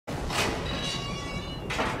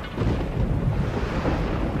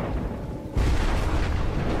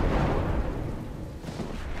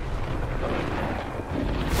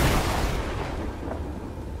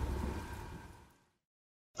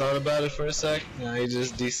thought about it for a sec. No, he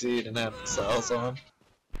just DC'd and had cells on.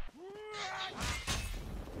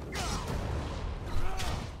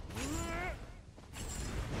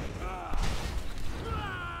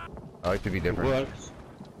 I like to be different. What?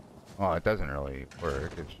 Oh, it doesn't really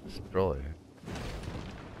work. It's just trolling.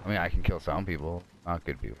 I mean, I can kill some people, not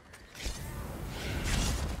good people.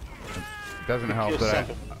 It doesn't help that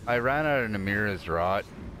I ran out of Namira's rot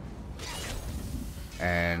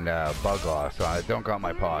and bug loss, so I don't got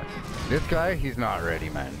my pots. This guy, he's not ready,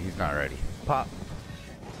 man. He's not ready. Pop.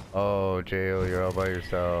 Oh, Jail, you're all by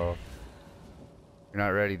yourself. You're not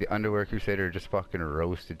ready. The Underwear Crusader just fucking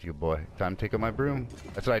roasted you, boy. Time to take out my broom.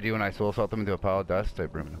 That's what I do when I soul salt them into a pile of dust. I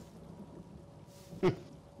broom them.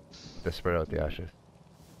 To spread out the ashes.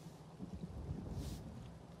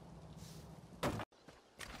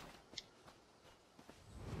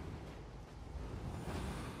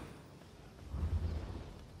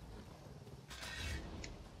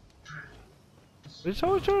 It's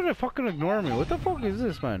always trying to fucking ignore me. What the fuck is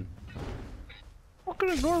this, man? Fucking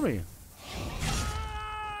ignore me.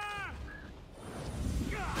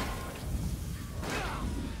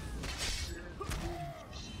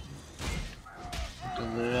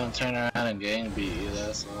 They're gonna turn around and gang beat you,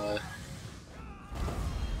 that's why.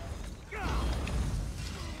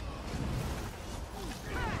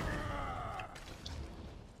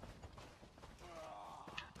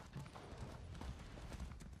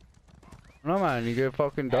 No, man, you get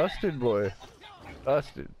fucking dusted, boy.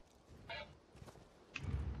 Dusted.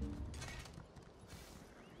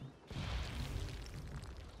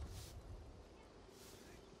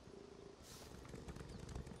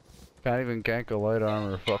 Can't even gank a light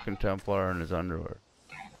armor fucking Templar in his underwear.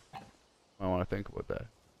 I want to think about that.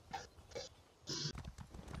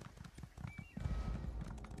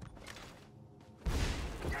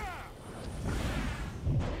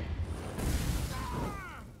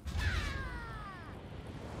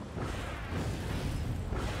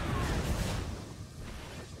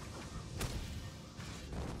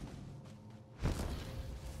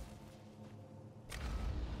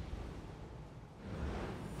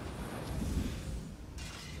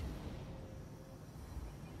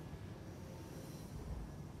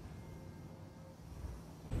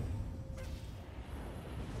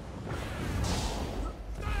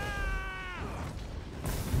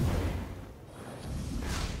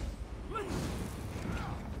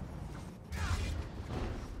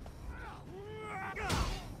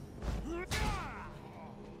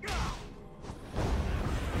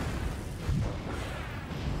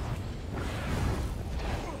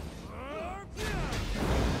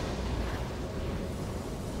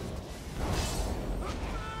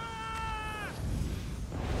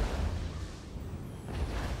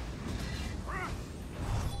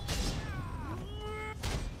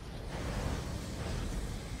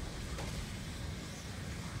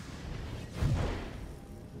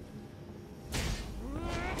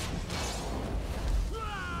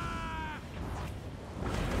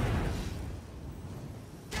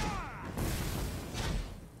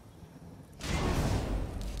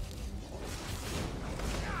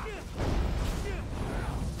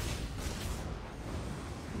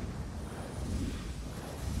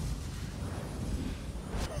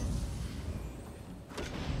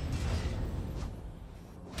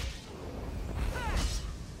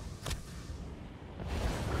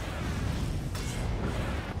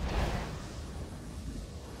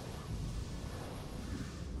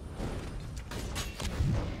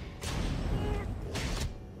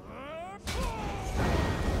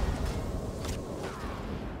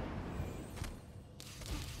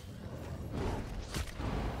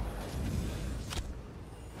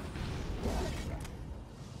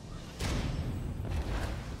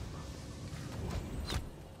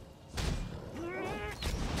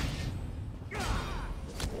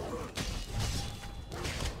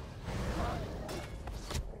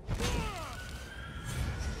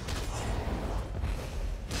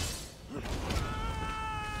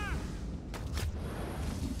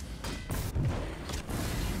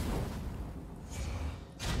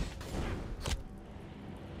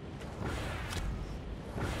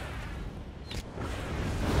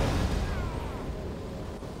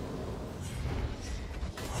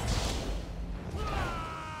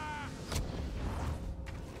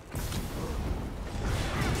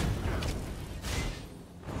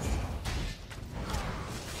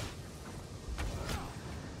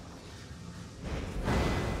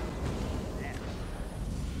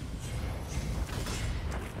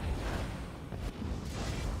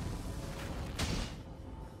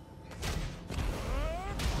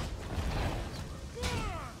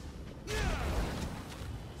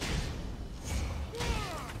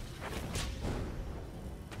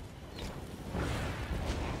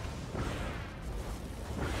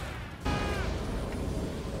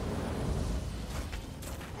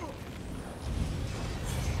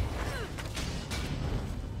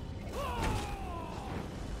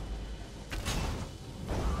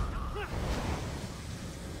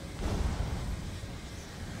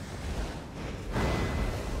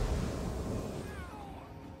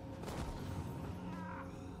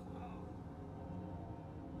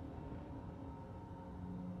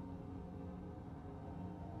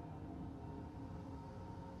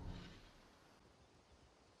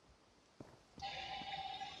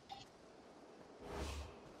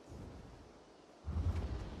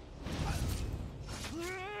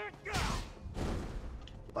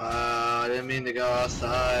 didn't mean to go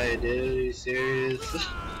outside, dude. Are you serious?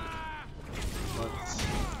 What?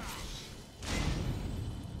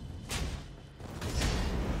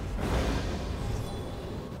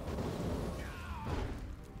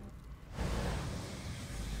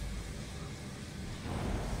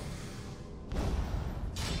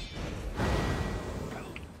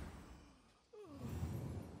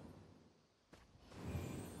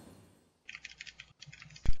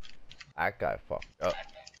 That guy fucked up.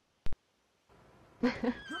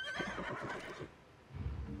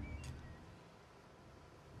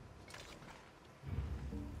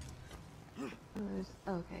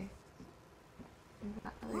 Okay. We've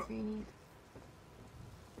got other greenies.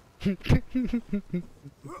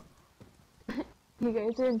 You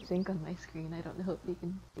guys are in sync on my screen. I don't know if you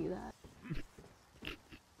can see that.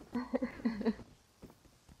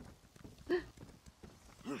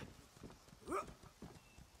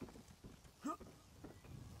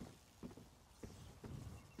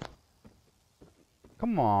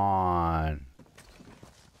 Come on.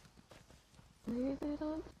 Maybe they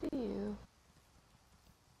don't see you.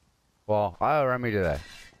 Well, I'll run me today.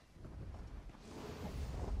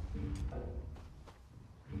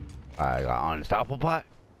 I got unstoppable pot.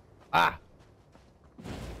 Ah!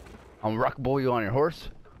 I'm rock bull you on your horse.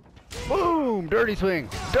 Boom! Dirty swing!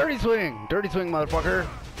 Dirty swing! Dirty swing, motherfucker!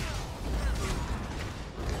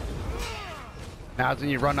 Now's when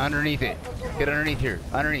you run underneath it. Get underneath here.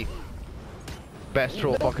 Underneath. Best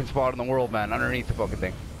troll fucking spot in the world, man. Underneath the fucking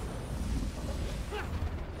thing.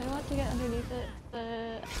 I want to get underneath it,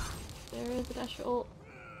 but there is a dash ult,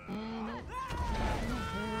 and it's gonna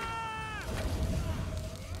hurt.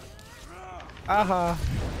 Aha.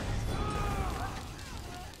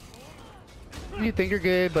 You think you're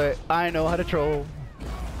good, but I know how to troll.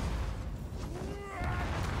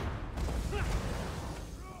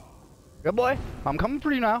 Good boy. I'm coming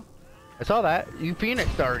for you now. I saw that. You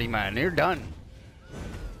phoenixed already, man. You're done.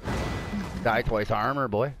 Die twice armor,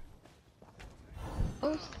 boy.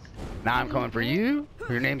 Oh, Now I'm coming for you.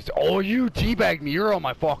 Your name's... Oh, you teabagged me. You're on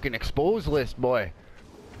my fucking exposed list, boy.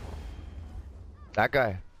 That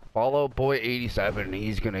guy. Follow boy 87.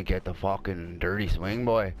 He's gonna get the fucking dirty swing,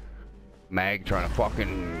 boy. Mag trying to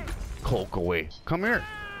fucking cloak away. Come here.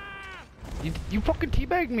 You fucking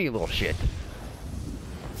teabagged me, little shit.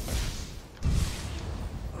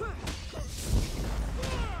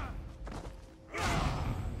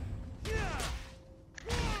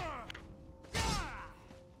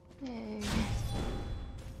 yay.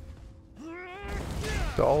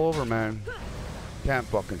 It's all over, man. Can't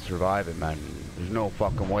fucking survive it, man. There's no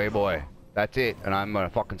fucking way, boy. That's it, and I'm gonna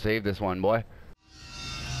fucking save this one, boy.